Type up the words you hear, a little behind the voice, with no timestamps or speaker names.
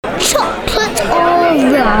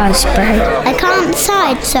spray. I can't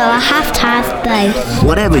decide, so I have to have both.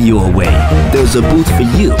 Whatever your way, there's a booth for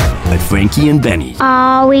you at Frankie and Benny's.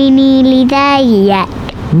 Are we nearly there yet?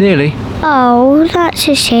 Nearly. Oh, that's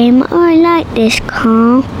a shame. I like this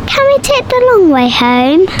car. Can we take the long way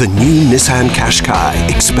home? The new Nissan Qashqai.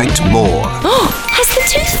 Expect more. Has the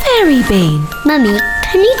tooth fairy been? Mummy,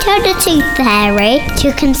 can you tell the tooth fairy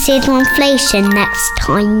to consider inflation next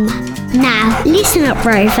time? Now, listen up,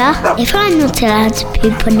 Rover. If I'm not allowed to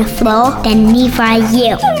poop on the floor, then neither are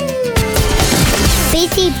you.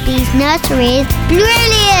 Busy Bee's nursery is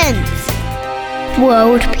brilliant!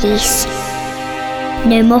 World peace.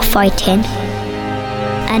 No more fighting.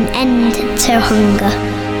 An end to hunger.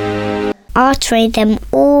 I'll trade them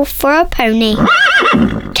all for a pony.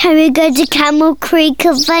 Can we go to Camel Creek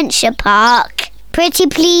Adventure Park? Pretty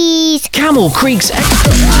please. Camel Creek's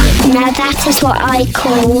extra. Now that is what I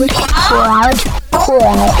call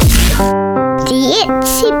hardcore. The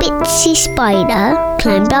itsy bitsy spider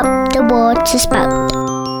climbed up the water spout.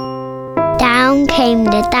 Down came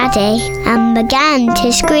the daddy and began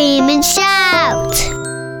to scream and shout.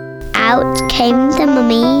 Out came the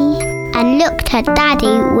mummy and looked at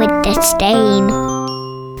daddy with disdain.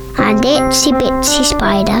 And itsy bitsy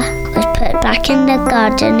spider was put back in the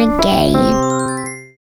garden again.